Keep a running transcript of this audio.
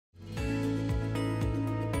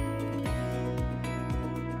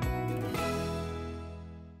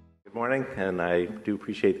Good morning, and I do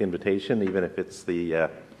appreciate the invitation, even if it's the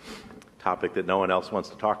topic that no one else wants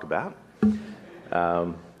to talk about.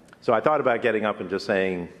 So I thought about getting up and just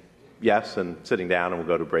saying yes and sitting down and we'll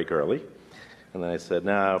go to break early. And then I said,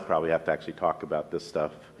 no, I'll probably have to actually talk about this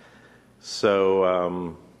stuff.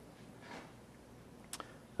 So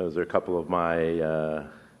those are a couple of my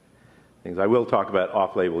things. I will talk about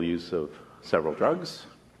off-label use of several drugs.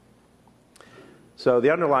 So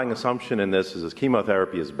the underlying assumption in this is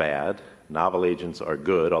chemotherapy is bad, novel agents are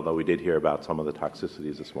good, although we did hear about some of the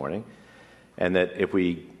toxicities this morning, and that if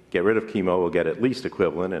we get rid of chemo, we'll get at least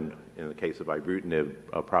equivalent, and in the case of Ibrutinib,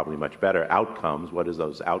 probably much better outcomes. What is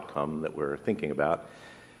those outcomes that we're thinking about?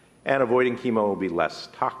 And avoiding chemo will be less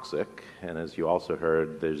toxic, and as you also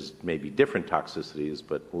heard, there's maybe different toxicities,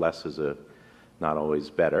 but less is not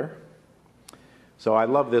always better. So I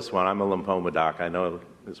love this one. I'm a lymphoma doc. I know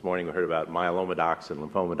this morning we heard about myeloma docs and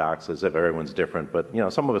lymphoma docs as if everyone's different, but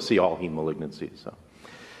some of us see all heme malignancies.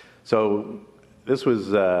 So this was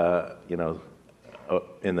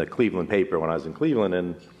in the Cleveland paper when I was in Cleveland,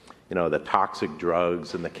 and the toxic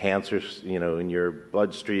drugs and the cancers in your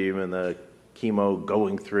bloodstream and the chemo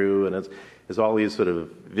going through, and it's all these sort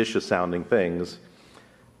of vicious sounding things.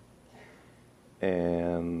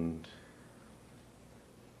 And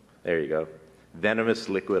there you go. Venomous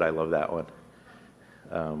liquid, I love that one.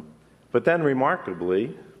 But then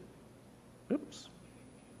remarkably,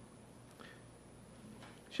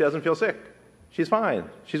 she doesn't feel sick. She's fine.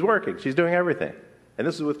 She's working. She's doing everything. And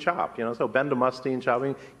this is with CHOP, so bendamustine,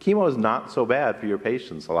 chopping. Chemo is not so bad for your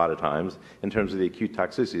patients a lot of times in terms of the acute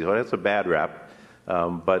toxicity. So that's a bad rep,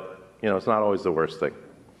 but it's not always the worst thing.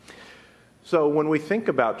 So when we think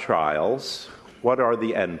about trials, what are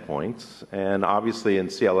the endpoints? And obviously in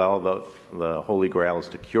CLL, the holy grail is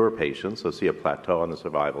to cure patients, so see a plateau on the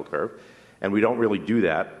survival curve. And we don't really do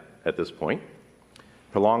that at this point.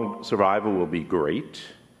 Prolonged survival will be great,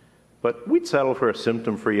 but we'd settle for a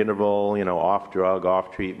symptom-free interval, off drug, off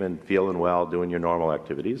treatment, feeling well, doing your normal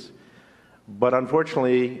activities. But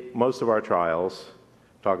unfortunately, most of our trials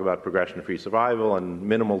talk about progression-free survival and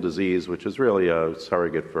minimal disease, which is really a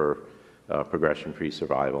surrogate for progression-free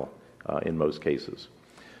survival. In most cases.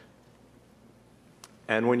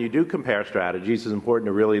 And when you do compare strategies, it's important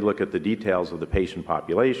to really look at the details of the patient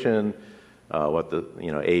population, what the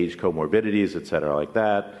age, comorbidities, et cetera, like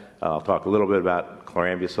that. I'll talk a little bit about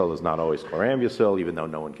chlorambucil is not always chlorambucil, even though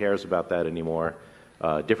no one cares about that anymore.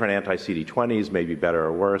 Different anti-CD20s may be better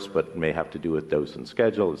or worse, but may have to do with dose and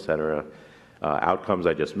schedule, et cetera. Outcomes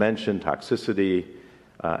I just mentioned, toxicity,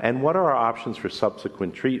 and what are our options for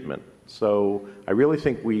subsequent treatment? So I really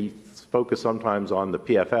think we focus sometimes on the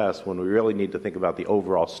PFS when we really need to think about the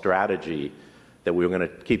overall strategy that we're going to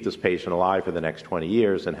keep this patient alive for the next 20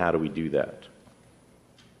 years, and how do we do that?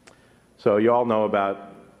 So you all know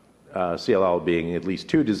about CLL being at least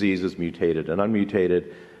two diseases, mutated and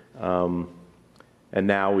unmutated, and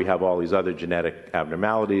now we have all these other genetic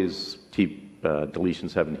abnormalities. Deletion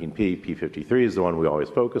 17p, p53 is the one we always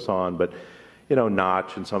focus on, but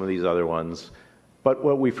Notch and some of these other ones. But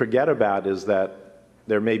what we forget about is that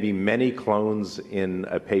there may be many clones in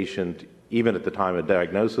a patient, even at the time of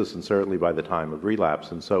diagnosis and certainly by the time of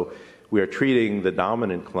relapse. And so we are treating the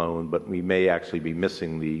dominant clone, but we may actually be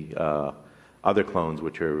missing the other clones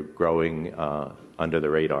which are growing under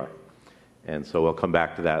the radar. And so we'll come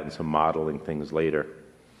back to that and some modeling things later.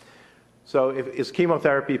 So is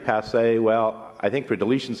chemotherapy passé? Well, I think for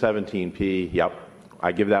deletion 17p, yep.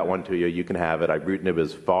 I give that one to you. You can have it. Ibrutinib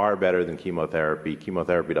is far better than chemotherapy.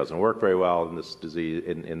 Chemotherapy doesn't work very well in this disease,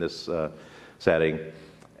 in this setting,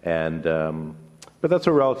 and but that's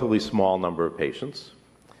a relatively small number of patients.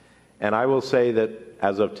 And I will say that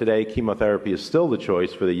as of today, chemotherapy is still the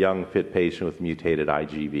choice for the young, fit patient with mutated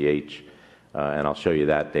IGVH, and I'll show you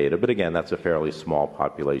that data. But again, that's a fairly small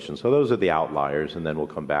population. So those are the outliers, and then we'll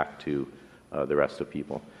come back to the rest of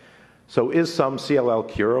people. So is some CLL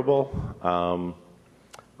curable?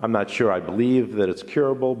 I'm not sure. I believe that it's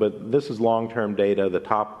curable, but this is long-term data. The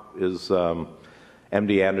top is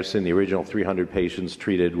MD Anderson, the original 300 patients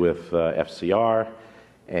treated with FCR,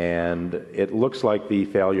 and it looks like the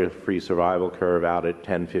failure-free survival curve out at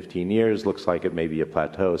 10, 15 years looks like it may be a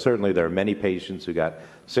plateau. Certainly there are many patients who got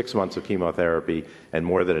 6 months of chemotherapy and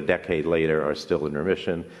more than a decade later are still in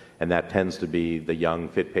remission, and that tends to be the young,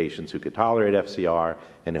 fit patients who could tolerate FCR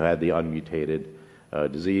and who had the unmutated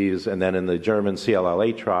disease. And then in the German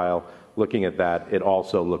CLL8 trial, looking at that, it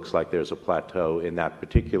also looks like there's a plateau in that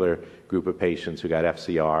particular group of patients who got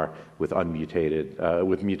FCR with mutated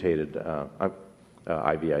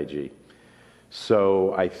IVIG.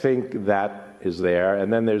 So I think that is there.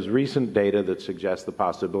 And then there's recent data that suggests the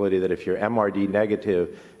possibility that if you're MRD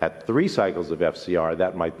negative at 3 cycles of FCR,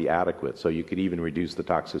 that might be adequate. So you could even reduce the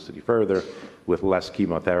toxicity further with less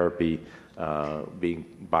chemotherapy being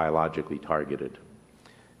biologically targeted.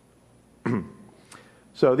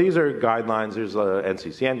 So these are guidelines. There's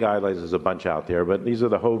NCCN guidelines. There's a bunch out there, but these are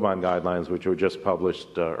the Hovan guidelines, which were just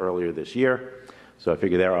published earlier this year. So I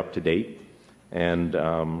figure they're up to date. And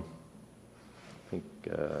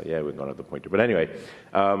yeah, we can go to the pointer. But anyway,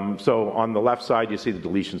 so on the left side, you see the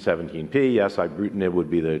deletion 17p. Yes, Ibrutinib would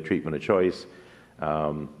be the treatment of choice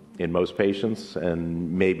in most patients,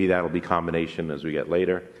 and maybe that'll be combination as we get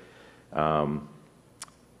later.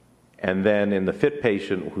 And then in the fit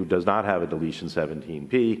patient who does not have a deletion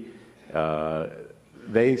 17p,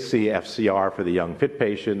 they see FCR for the young fit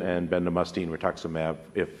patient and bendamustine rituximab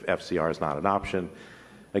if FCR is not an option.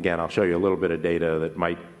 Again, I'll show you a little bit of data that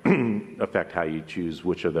might affect how you choose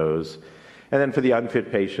which of those. And then for the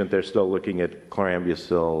unfit patient, they're still looking at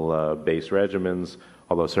chlorambucil-based regimens,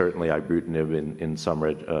 although certainly Ibrutinib in some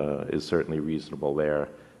is certainly reasonable there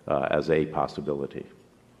as a possibility.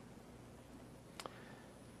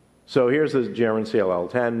 So here's the German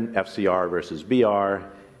CLL10, FCR versus BR.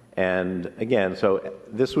 And again, so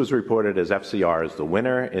this was reported as FCR as the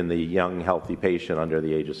winner in the young, healthy patient under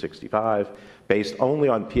the age of 65, based only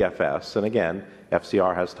on PFS. And again,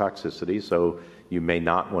 FCR has toxicity, so you may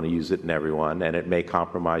not want to use it in everyone, and it may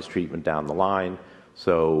compromise treatment down the line.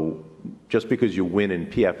 So just because you win in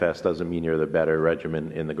PFS doesn't mean you're the better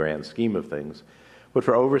regimen in the grand scheme of things. But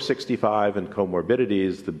for over 65 and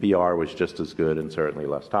comorbidities, the BR was just as good and certainly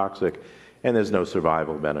less toxic, and there's no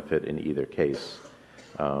survival benefit in either case.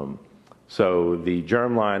 So the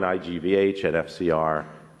germline IGVH and FCR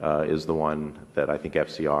is the one that I think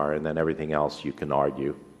FCR, and then everything else you can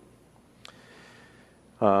argue.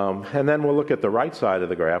 And then we'll look at the right side of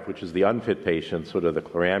the graph, which is the unfit patient, sort of the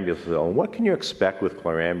chlorambucil. And what can you expect with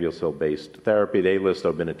chlorambucil-based therapy? They list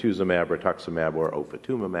obinutuzumab, rituximab, or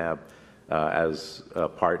ofatumumab as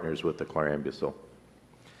partners with the chlorambucil.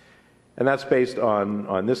 And that's based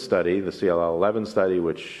on this study, the CLL11 study,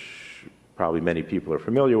 which probably many people are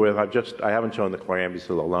familiar with. I haven't shown the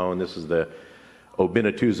chlorambucil alone. This is the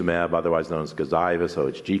obinutuzumab, otherwise known as Gazyva, so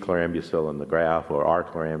it's G-chlorambucil in the graph, or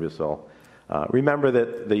R-chlorambucil. Remember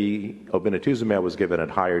that the obinutuzumab was given at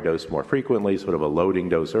higher dose more frequently, sort of a loading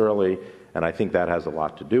dose early, and I think that has a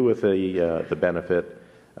lot to do with the benefit.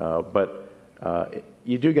 But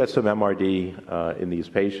you do get some MRD in these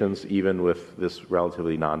patients, even with this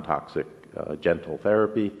relatively non-toxic, gentle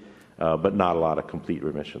therapy, but not a lot of complete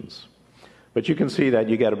remissions. But you can see that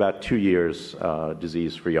you get about 2 years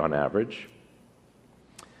disease-free on average.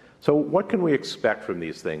 So what can we expect from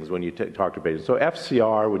these things when you talk to patients? So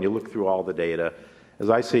FCR, when you look through all the data, as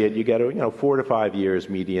I see it, you get 4 to 5 years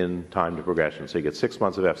median time to progression. So you get 6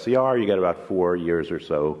 months of FCR, you get about 4 years or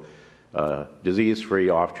so disease-free,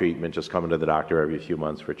 off treatment, just coming to the doctor every few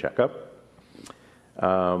months for checkup.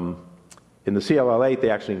 In the CLL8, they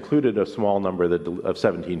actually included a small number of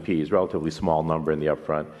 17Ps, relatively small number in the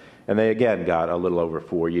upfront, and they again got a little over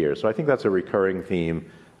 4 years. So I think that's a recurring theme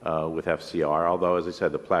with FCR, although, as I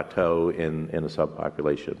said, the plateau in a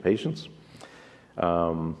subpopulation of patients.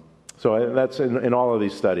 So that's in all of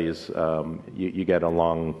these studies, you get a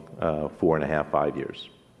long 4.5, 5 years.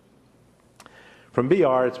 From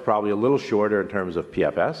BR, it's probably a little shorter in terms of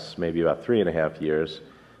PFS, maybe about 3.5 years,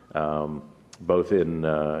 both in,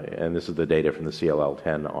 and this is the data from the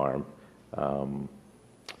CLL10 arm.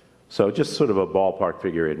 So just sort of a ballpark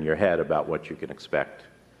figure in your head about what you can expect.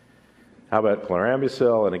 How about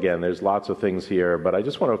chlorambucil? And again, there's lots of things here, but I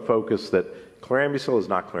just want to focus that chlorambucil is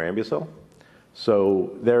not chlorambucil.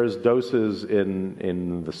 So there's doses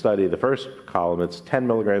in the study. The first column, it's 10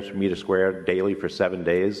 milligrams per meter squared daily for 7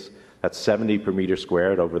 days. That's 70 per meter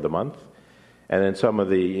squared over the month. And then some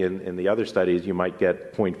of in the other studies, you might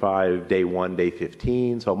get 0.5 day 1, day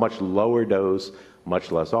 15, so a much lower dose,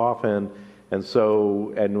 much less often.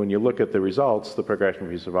 And when you look at the results, the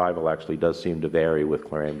progression-free survival actually does seem to vary with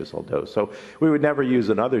chlorambucil dose. So we would never use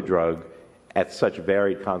another drug at such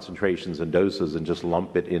varied concentrations and doses and just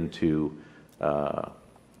lump it into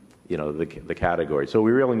the category. So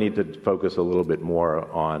we really need to focus a little bit more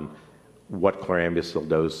on what chlorambucil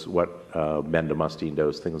dose, what bendamustine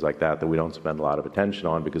dose, things like that we don't spend a lot of attention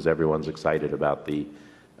on because everyone's excited about the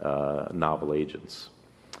novel agents.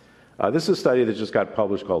 This is a study that just got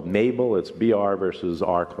published called MABEL. It's BR versus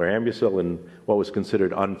R chlorambucil in what was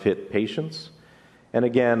considered unfit patients. And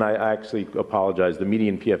again, I actually apologize. The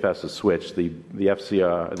median PFS is switched. The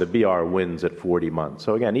FCR, the BR wins at 40 months.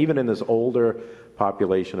 So again, even in this older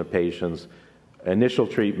population of patients, initial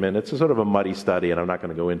treatment, it's a sort of a muddy study, and I'm not going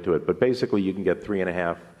to go into it, but basically you can get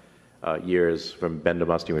 3.5 years from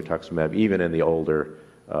bendamustine rituximab, even in the older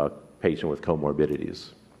patient with comorbidities.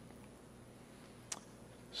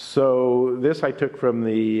 So this I took from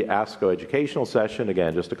the ASCO educational session,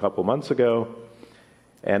 again, just a couple months ago.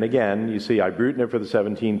 And again, you see Ibrutinib for the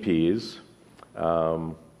 17Ps,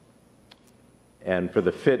 and for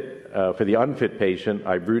the unfit patient,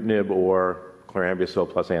 Ibrutinib or chlorambucil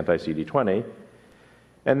plus anti-CD20.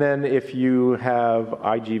 And then if you have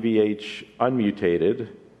IGVH unmutated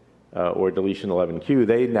or deletion 11q,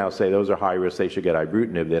 they now say those are high risk, they should get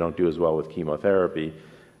Ibrutinib. They don't do as well with chemotherapy.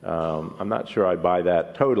 I'm not sure I buy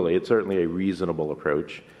that totally. It's certainly a reasonable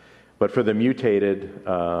approach. But for the mutated,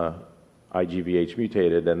 IGVH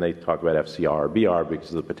mutated, then they talk about FCR or BR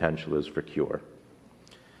because the potential is for cure.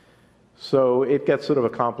 So it gets sort of a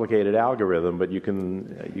complicated algorithm, but you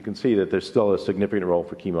can see that there's still a significant role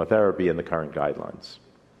for chemotherapy in the current guidelines.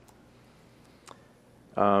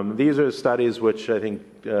 These are studies which I think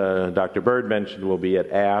Dr. Bird mentioned will be at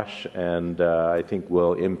ASH, and I think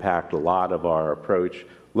will impact a lot of our approach,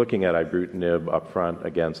 looking at Ibrutinib up front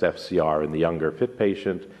against FCR in the younger fit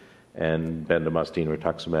patient and bendamustine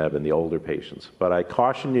rituximab in the older patients. But I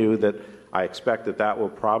caution you that I expect that that will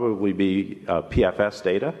probably be PFS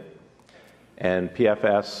data, and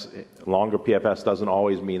PFS, longer PFS doesn't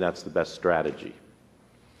always mean that's the best strategy.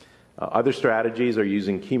 Other strategies are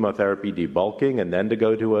using chemotherapy debulking and then to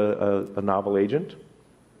go to a novel agent.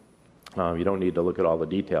 You don't need to look at all the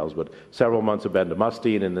details, but several months of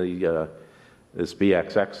bendamustine in this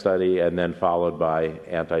BXX study, and then followed by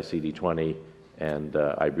anti-CD20 and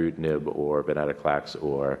Ibrutinib or venetoclax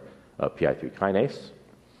or PI3 kinase.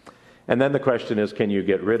 And then the question is, can you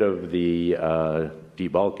get rid of the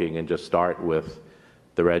debulking and just start with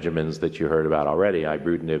the regimens that you heard about already?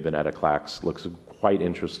 Ibrutinib, venetoclax looks quite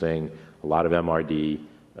interesting, a lot of MRD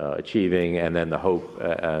achieving, and then the hope,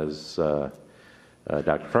 as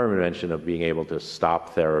Dr. Furman mentioned, of being able to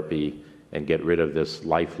stop therapy and get rid of this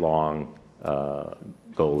lifelong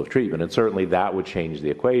goal of treatment. And certainly that would change the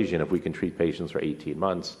equation. If we can treat patients for 18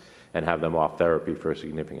 months and have them off therapy for a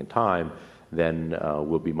significant time, then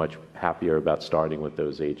we'll be much happier about starting with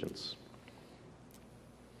those agents.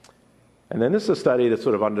 And then this is a study that's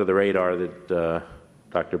sort of under the radar that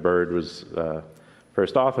Dr. Bird was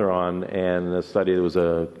first author on, and the study was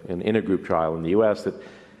an intergroup trial in the US that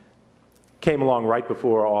came along right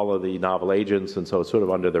before all of the novel agents, and so it's sort of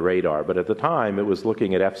under the radar. But at the time, it was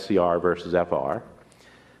looking at FCR versus FR,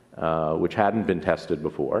 which hadn't been tested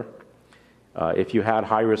before. If you had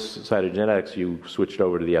high-risk cytogenetics, you switched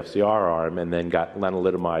over to the FCR arm and then got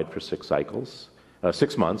lenalidomide for 6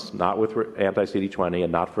 months, not with anti-CD20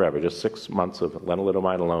 and not forever, just 6 months of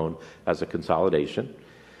lenalidomide alone as a consolidation.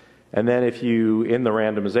 And then if you, in the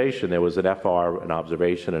randomization, there was an FR, an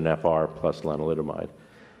observation, an FR plus lenalidomide.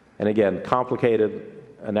 And again, complicated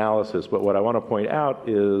analysis, but what I want to point out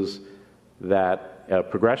is that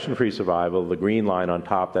progression-free survival, the green line on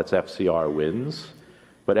top, that's FCR wins,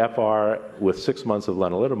 but FR with 6 months of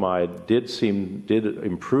lenalidomide did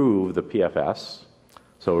improve the PFS,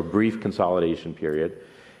 so a brief consolidation period.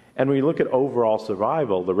 And when you look at overall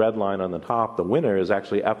survival, the red line on the top, the winner is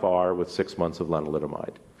actually FR with 6 months of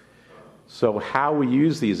lenalidomide. So how we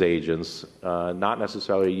use these agents, not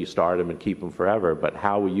necessarily you start them and keep them forever, but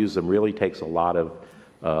how we use them really takes a lot of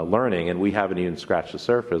learning, and we haven't even scratched the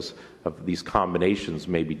surface of these combinations,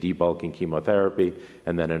 maybe debulking chemotherapy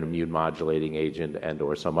and then an immune modulating agent and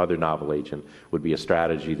or some other novel agent would be a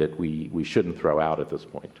strategy that we shouldn't throw out at this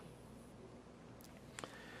point.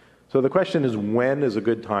 So the question is, when is a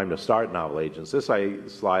good time to start novel agents? This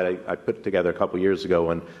slide I put together a couple years ago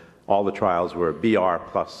when all the trials were BR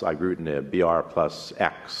plus Ibrutinib, BR plus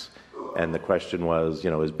X. And the question was,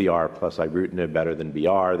 is BR plus Ibrutinib better than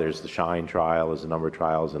BR? There's the SHINE trial, there's a number of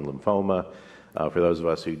trials in lymphoma. For those of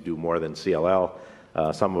us who do more than CLL,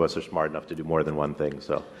 some of us are smart enough to do more than one thing.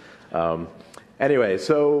 So anyway,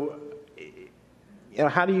 so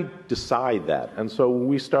how do you decide that? And so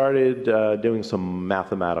we started doing some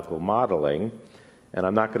mathematical modeling, and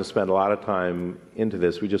I'm not going to spend a lot of time into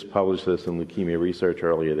this. We just published this in Leukemia Research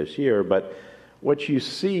earlier this year, but what you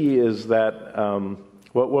see is that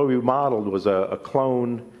what we modeled was a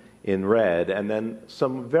clone in red and then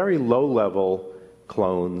some very low-level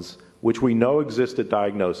clones which we know exist at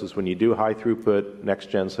diagnosis. When you do high-throughput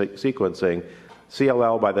next-gen sequencing,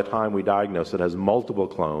 CLL, by the time we diagnose it, has multiple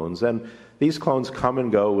clones, and these clones come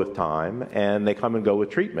and go with time, and they come and go with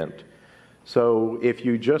treatment. So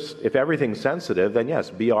if everything's sensitive, then yes,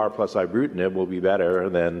 BR plus Ibrutinib will be better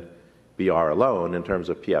than BR alone in terms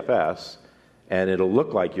of PFS, and it'll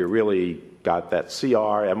look like you're really got that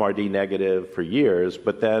CR, MRD negative for years,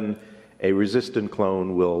 but then a resistant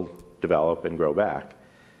clone will develop and grow back.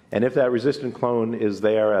 And if that resistant clone is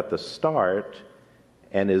there at the start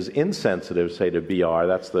and is insensitive, say, to BR,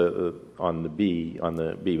 that's on the B, but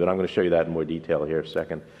I'm going to show you that in more detail here in a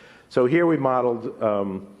second. So here we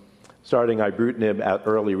modeled starting Ibrutinib at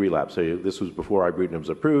early relapse. So this was before Ibrutinib was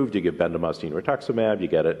approved. You give bendamustine rituximab, you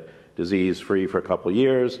get it disease-free for a couple of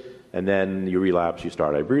years, and then you relapse, you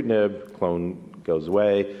start Ibrutinib, clone goes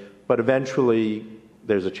away, but eventually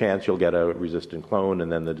there's a chance you'll get a resistant clone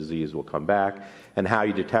and then the disease will come back. And how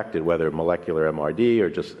you detect it, whether molecular MRD or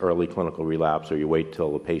just early clinical relapse or you wait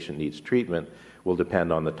till the patient needs treatment, will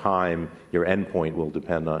depend on the time. Your endpoint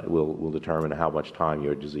will determine how much time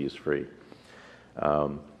you're disease-free.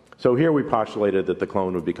 So here we postulated that the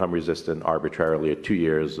clone would become resistant arbitrarily at 2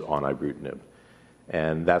 years on Ibrutinib.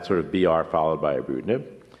 And that's sort of BR followed by Ibrutinib.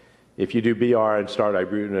 If you do BR and start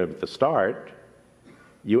Ibrutinib at the start,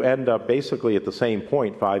 you end up basically at the same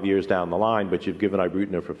point 5 years down the line, but you've given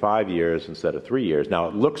Ibrutinib for 5 years instead of 3 years. Now,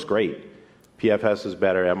 it looks great. PFS is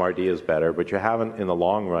better, MRD is better, but you haven't, in the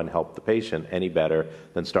long run, helped the patient any better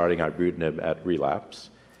than starting Ibrutinib at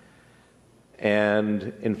relapse.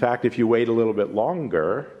 And, in fact, if you wait a little bit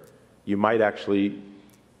longer, you might actually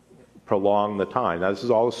prolong the time. Now, this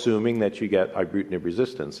is all assuming that you get Ibrutinib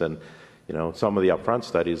resistance. And, you know, some of the upfront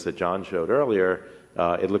studies that John showed earlier,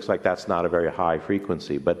 it looks like that's not a very high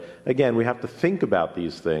frequency. But again, we have to think about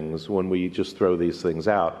these things when we just throw these things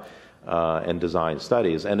out and design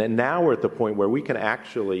studies. And then now we're at the point where we can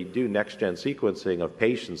actually do next-gen sequencing of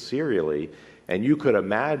patients serially, and you could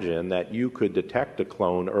imagine that you could detect a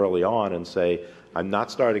clone early on and say, I'm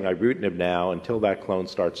not starting Ibrutinib now until that clone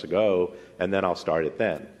starts to go, and then I'll start it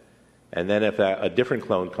then. And then if a different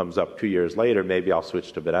clone comes up 2 years later, maybe I'll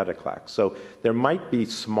switch to venetoclax. So there might be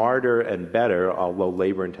smarter and better, although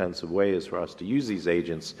labor-intensive ways for us to use these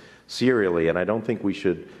agents serially, and I don't think we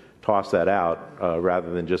should toss that out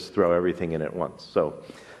rather than just throw everything in at once. So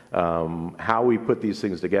how we put these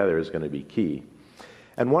things together is going to be key.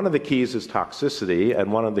 And one of the keys is toxicity,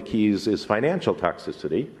 and one of the keys is financial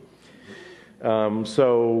toxicity.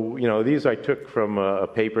 So, you know, these I took from a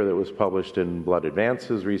paper that was published in Blood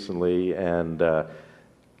Advances recently, and,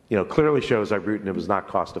 you know, clearly shows Ibrutinib is not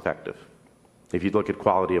cost effective. If you look at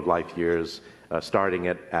quality of life years, starting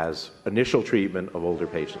it as initial treatment of older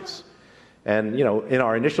patients. And, you know, in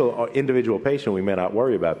our initial individual patient, we may not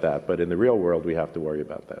worry about that, but in the real world, we have to worry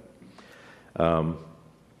about that.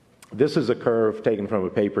 This is a curve taken from a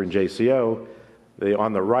paper in JCO.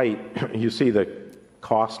 On the right, you see the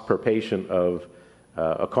cost per patient of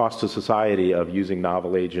a cost to society of using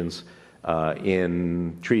novel agents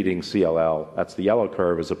in treating CLL. That's the yellow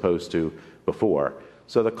curve as opposed to before.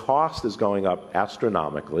 So the cost is going up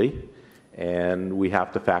astronomically, and we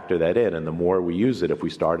have to factor that in. And the more we use it, if we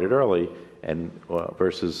start it early and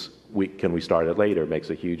versus can we start it later, makes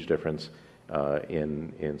a huge difference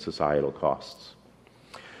in societal costs.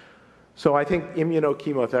 So I think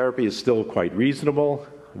immunochemotherapy is still quite reasonable.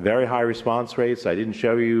 Very high response rates. I didn't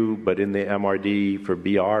show you, but in the MRD for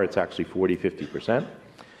BR, it's actually 40–50%.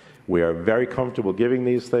 We are very comfortable giving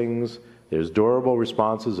these things. There's durable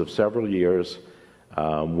responses of several years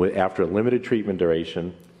after a limited treatment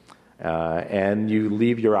duration, and you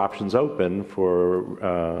leave your options open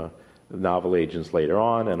for novel agents later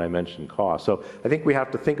on, and I mentioned cost. So I think we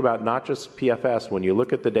have to think about not just PFS. When you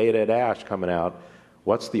look at the data at ASH coming out,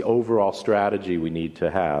 what's the overall strategy we need to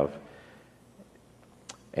have?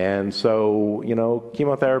 And so, you know,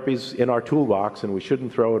 chemotherapy's in our toolbox and we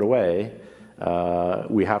shouldn't throw it away.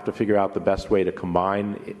 We have to figure out the best way to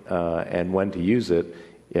combine and when to use it,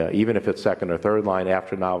 even if it's second or third line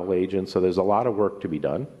after novel agents. So there's a lot of work to be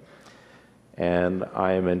done. And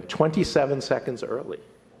I am in 27 seconds early.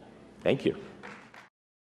 Thank you.